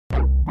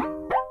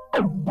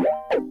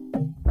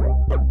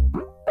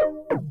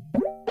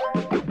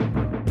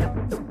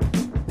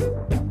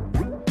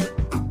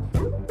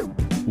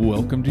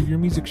Welcome to your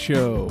music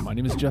show. My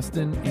name is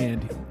Justin,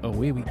 and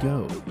away we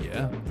go.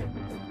 Yeah,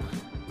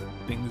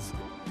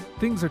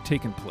 things are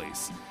taking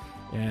place,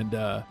 and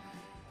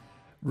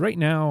right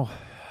now,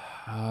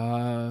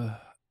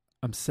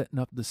 I'm setting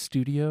up the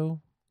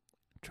studio,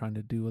 trying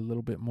to do a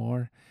little bit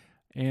more,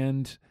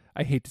 and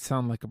I hate to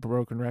sound like a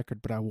broken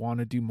record, but I want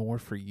to do more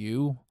for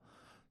you.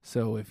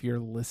 So if you're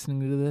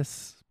listening to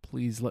this,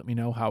 please let me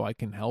know how I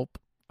can help.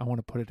 I want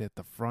to put it at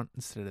the front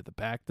instead of the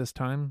back this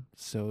time,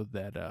 so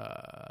that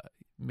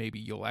maybe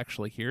you'll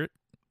actually hear it.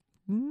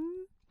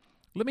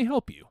 Let me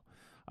help you.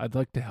 I'd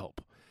like to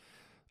help.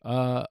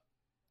 I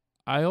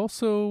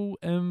also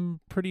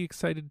am pretty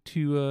excited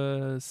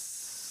to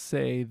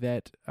say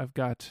that I've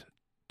got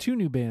 2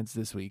 new bands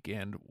this week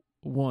and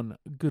one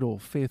good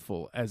old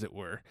faithful, as it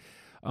were.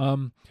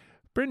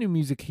 Brand new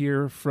music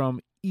here from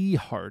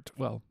E-Heart.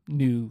 Well,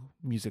 new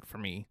music for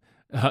me.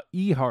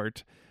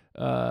 E-Heart.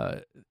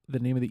 The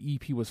name of the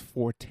EP was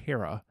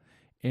Forterra,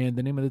 and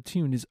the name of the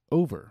tune is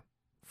Over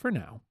for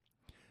now.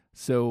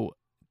 So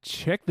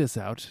check this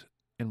out,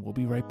 and we'll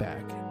be right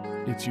back.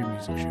 It's your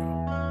music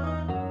show.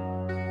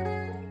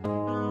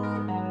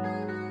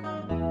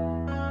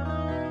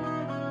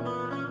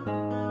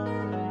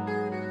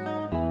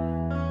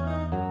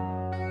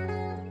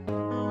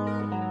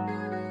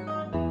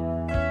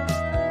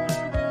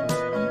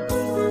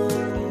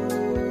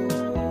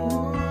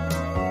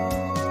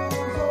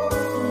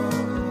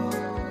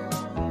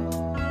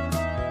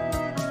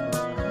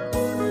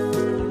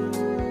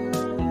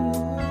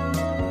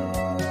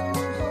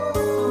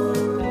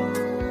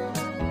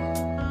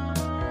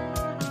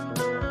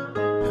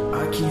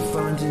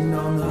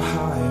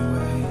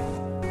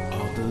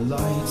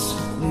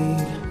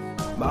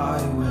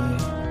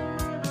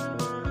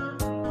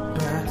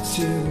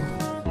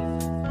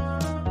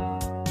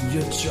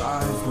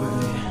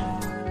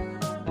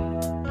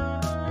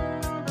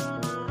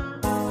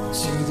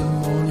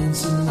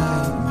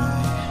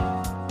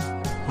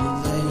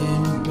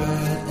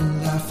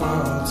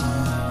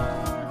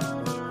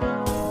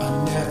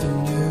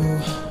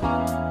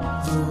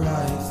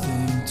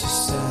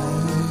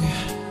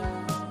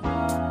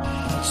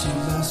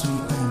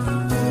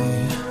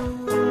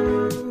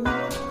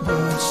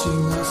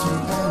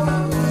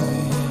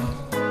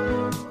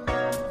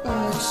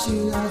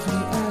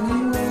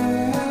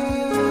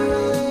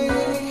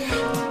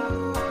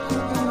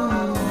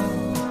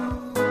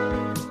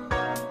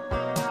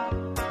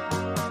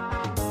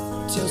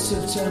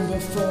 September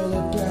full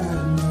of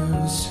bad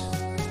news.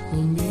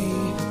 We'll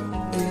meet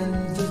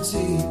in the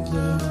deep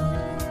blue.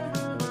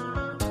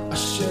 I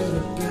should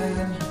have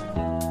been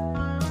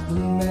the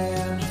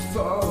man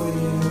for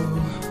you.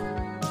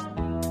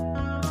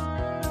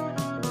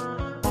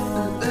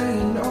 And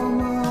laying on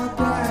my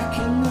back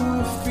in the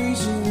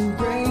freezing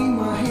rain,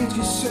 my hands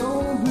get so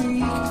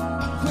weak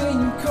when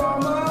you call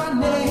my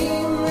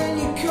name. When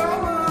you call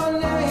my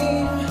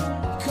name,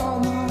 call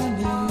my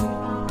name.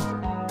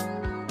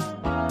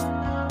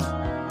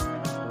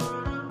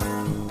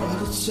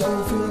 It's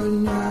over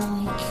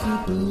now,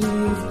 can't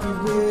believe the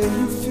way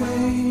you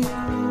fade.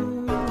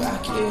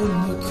 Back in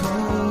the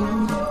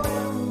cold,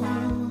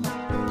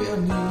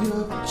 build me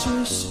up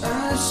just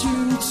as you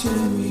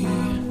tear me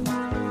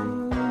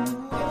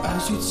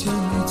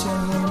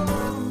down.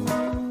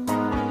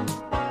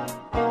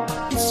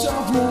 It's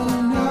over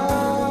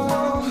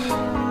now,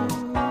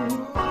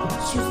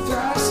 so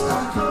fast I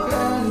could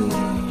barely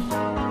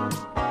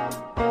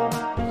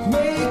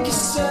make a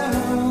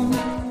sound.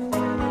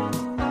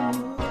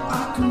 I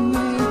can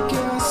make a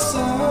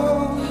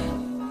sound.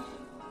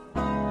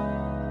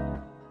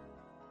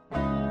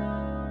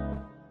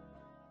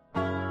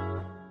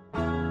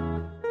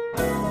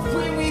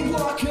 When we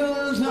walk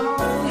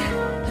alone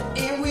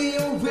and we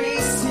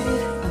erase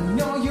it, I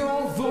know your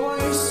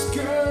voice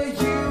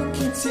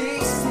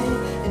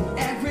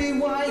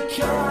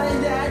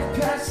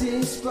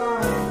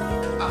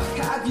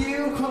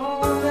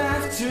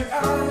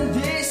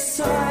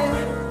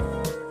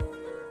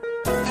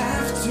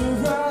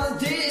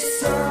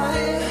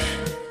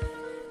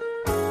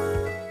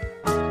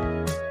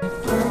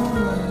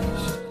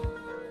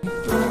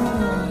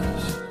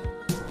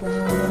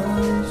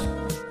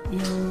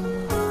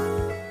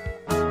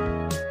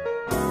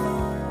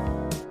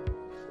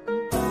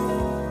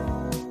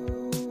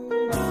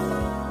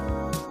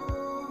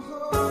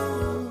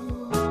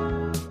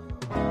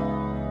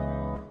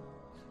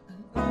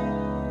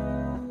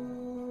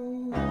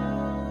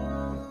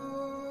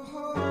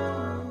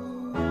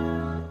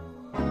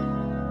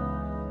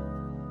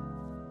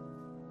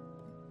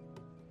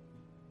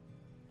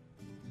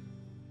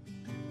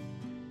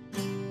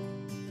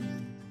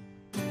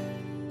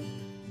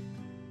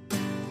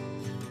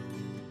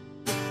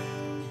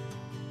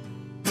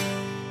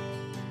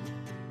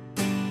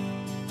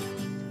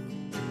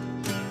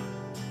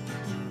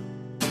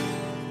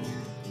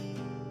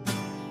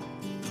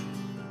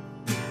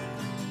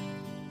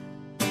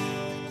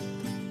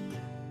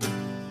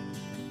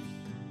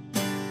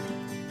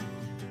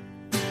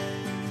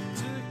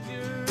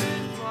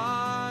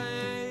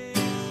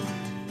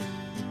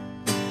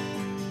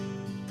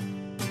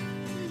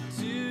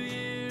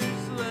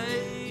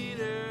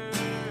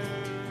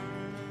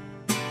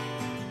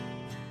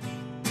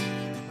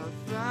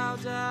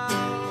found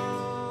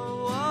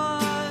out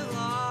what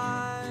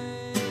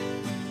life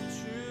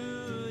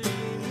truly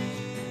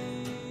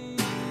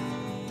means.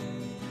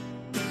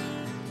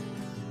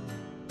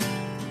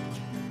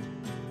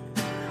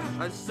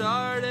 I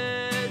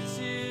started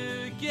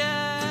to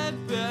get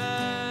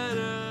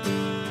better.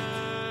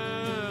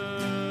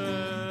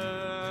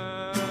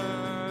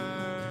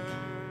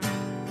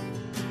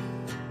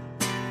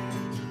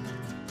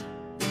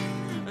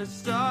 I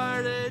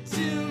started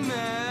to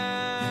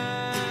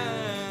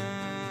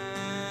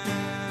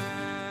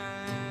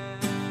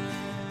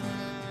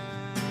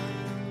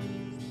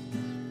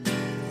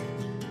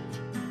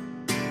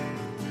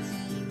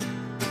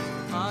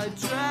I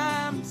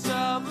dreamt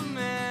of a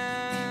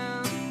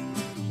man,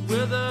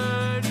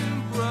 withered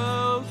and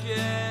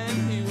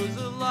broken. He was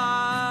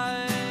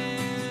alive,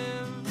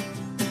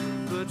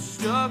 but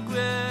struck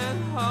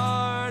with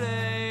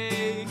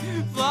heartache,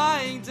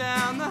 flying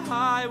down the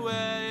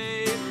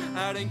highway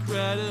at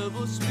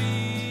incredible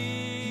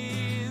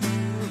speeds.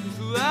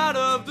 Flew out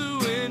of the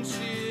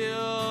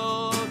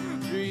windshield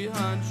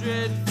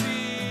 300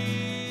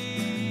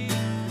 feet,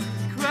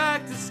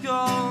 cracked his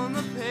skull on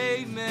the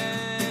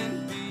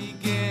pavement,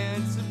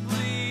 began to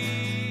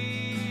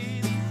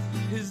bleed.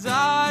 His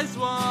eyes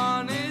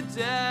wanted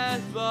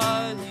death,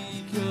 but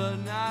he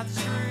could not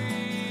scream.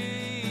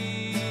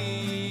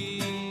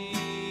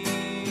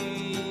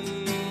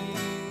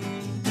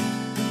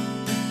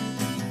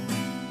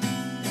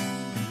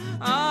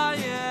 I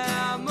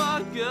am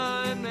a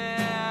good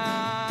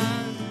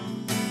man,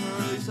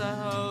 or at least I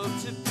hope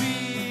to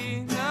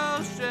be.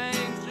 No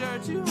stranger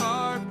to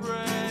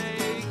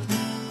heartbreak,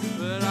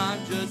 but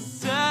I'm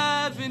just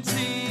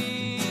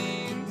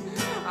 17.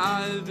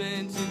 I've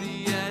been to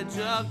the edge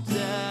of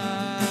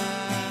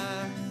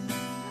death,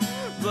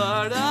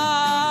 but I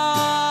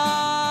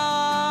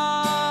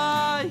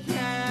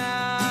can't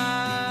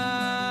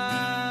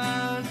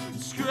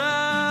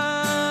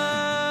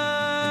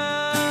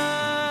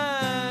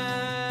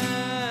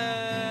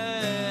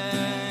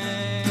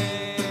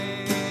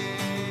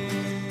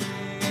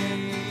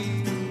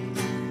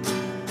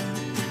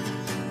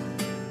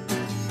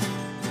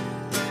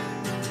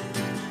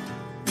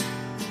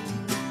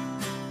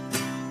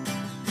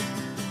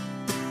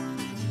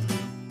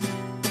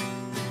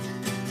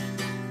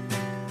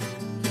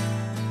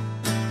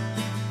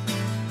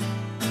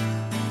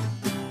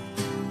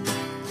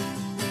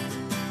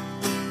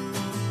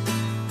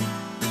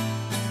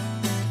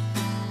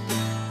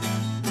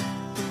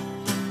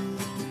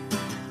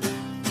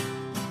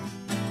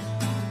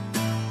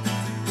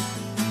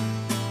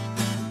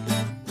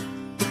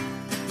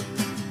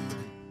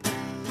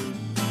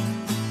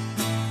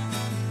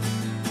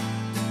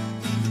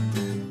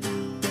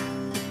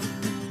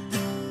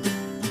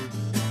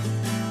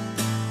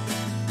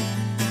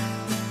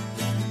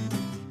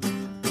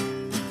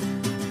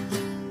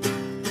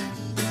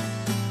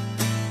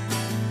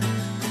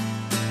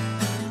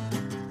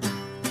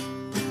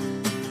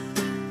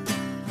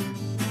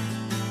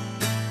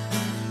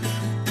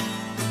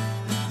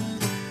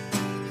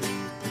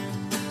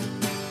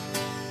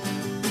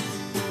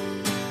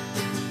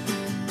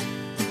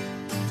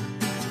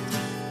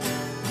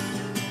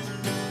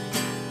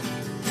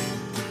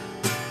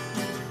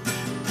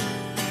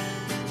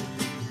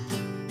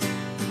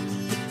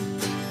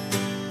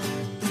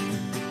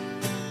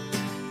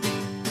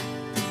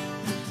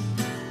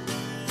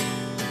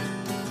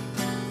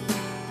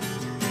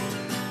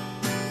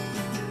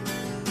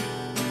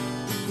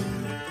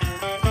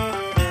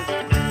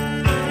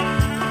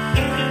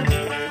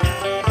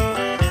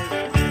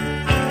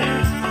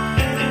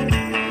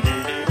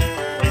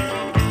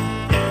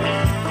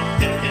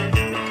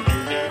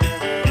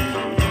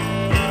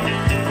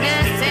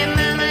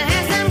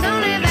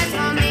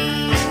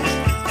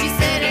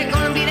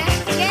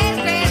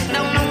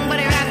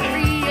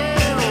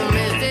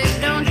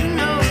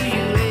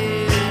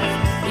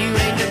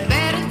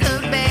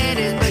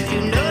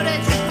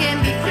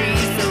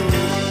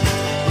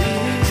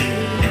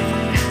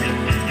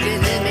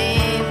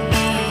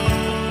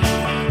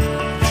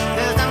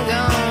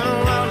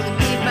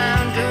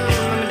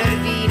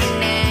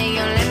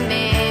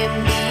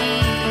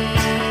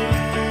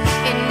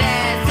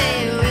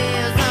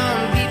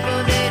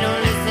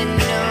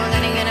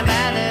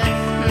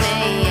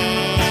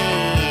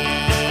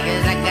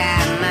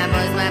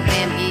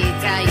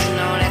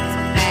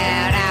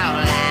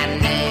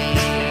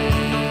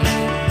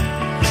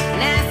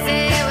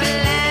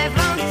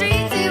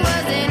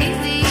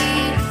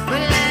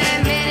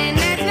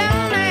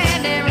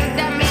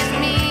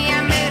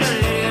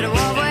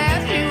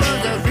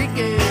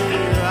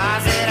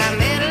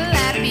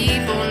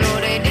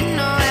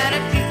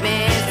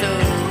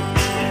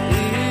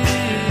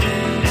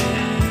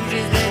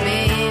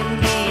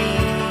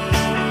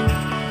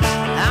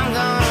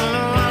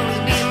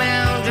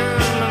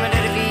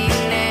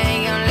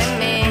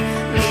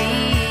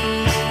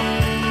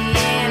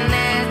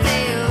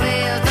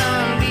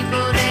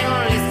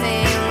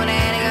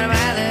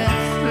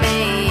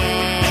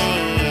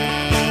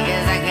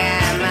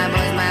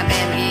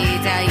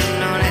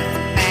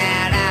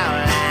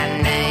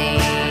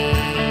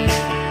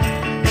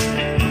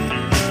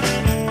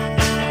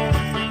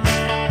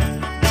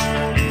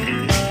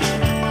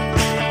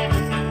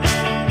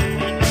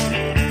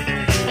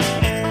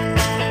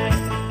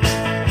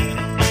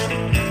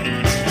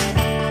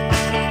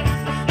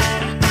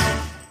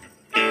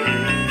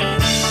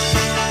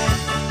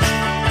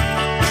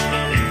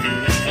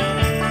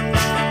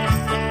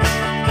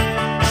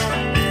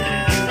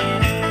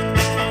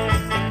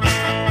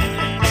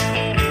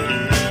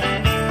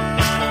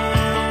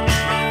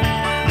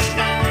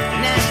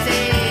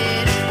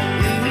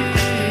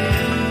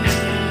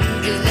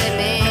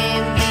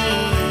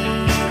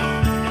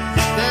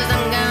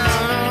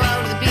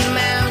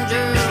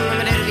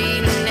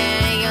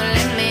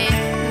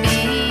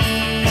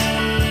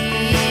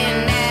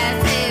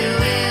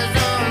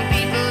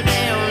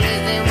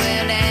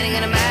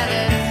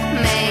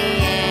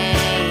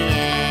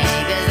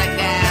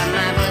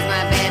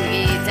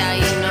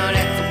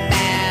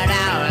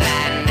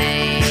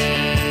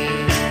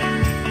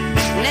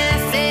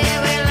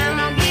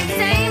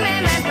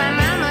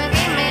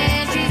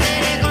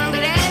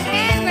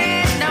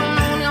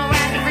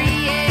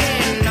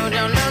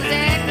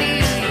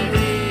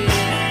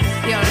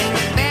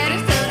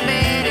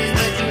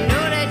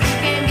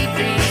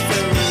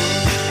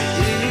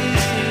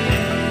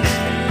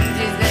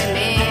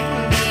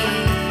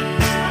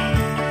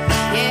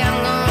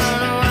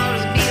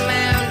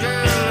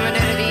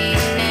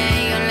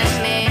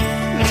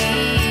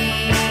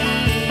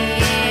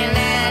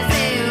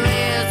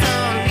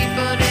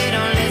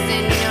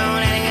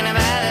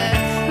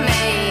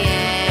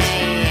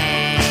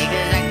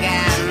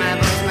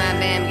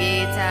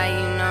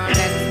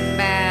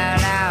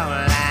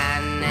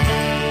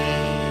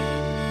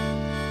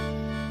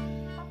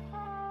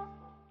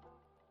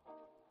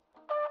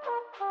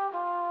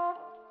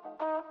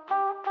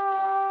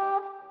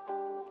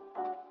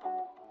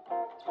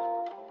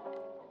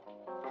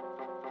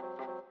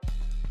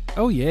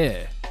Oh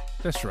yeah,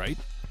 that's right.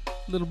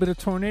 A little bit of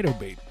Tornado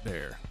Bait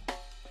there.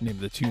 Name of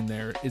the tune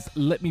there is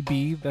Let Me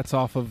Be. That's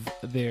off of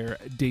their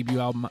debut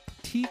album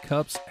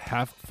Teacups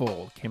Half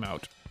Full. Came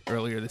out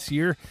earlier this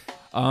year.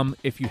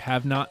 If you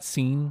have not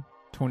seen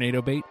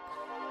Tornado Bait,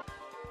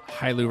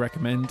 highly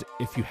recommend.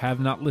 If you have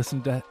not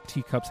listened to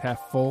Teacups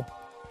Half Full,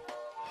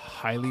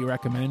 highly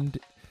recommend.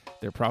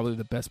 They're probably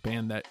the best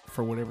band that,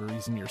 for whatever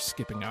reason, you're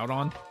skipping out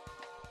on.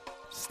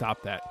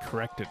 Stop that.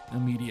 Correct it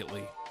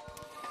immediately.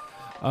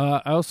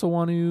 I also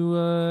want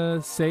to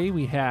say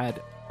we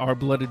had Our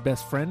Blooded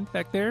Best Friend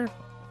back there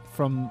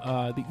from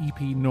the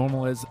EP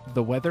Normal as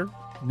the Weather.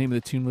 The name of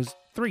the tune was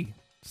 3.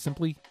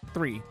 Simply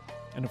 3.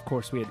 And of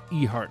course we had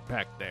E-Heart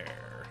back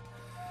there.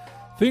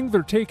 Things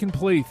are taking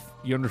place,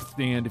 you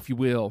understand, if you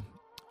will.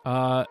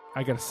 I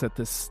gotta set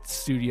this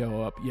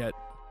studio up yet.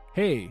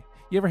 Hey,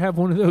 you ever have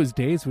one of those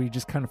days where you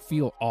just kind of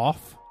feel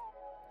off?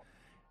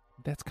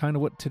 That's kind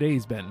of what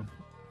today's been.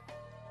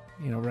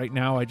 You know, right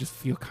now I just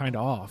feel kind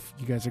of off.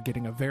 You guys are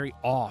getting a very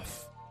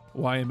off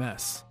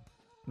YMS.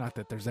 Not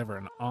that there's ever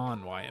an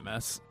on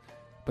YMS,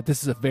 but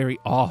this is a very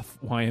off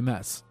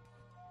YMS.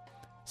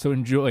 So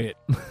enjoy it.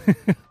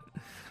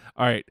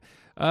 All right.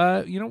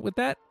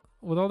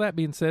 With all that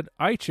being said,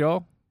 all right,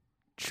 y'all.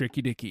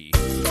 Tricky Dicky.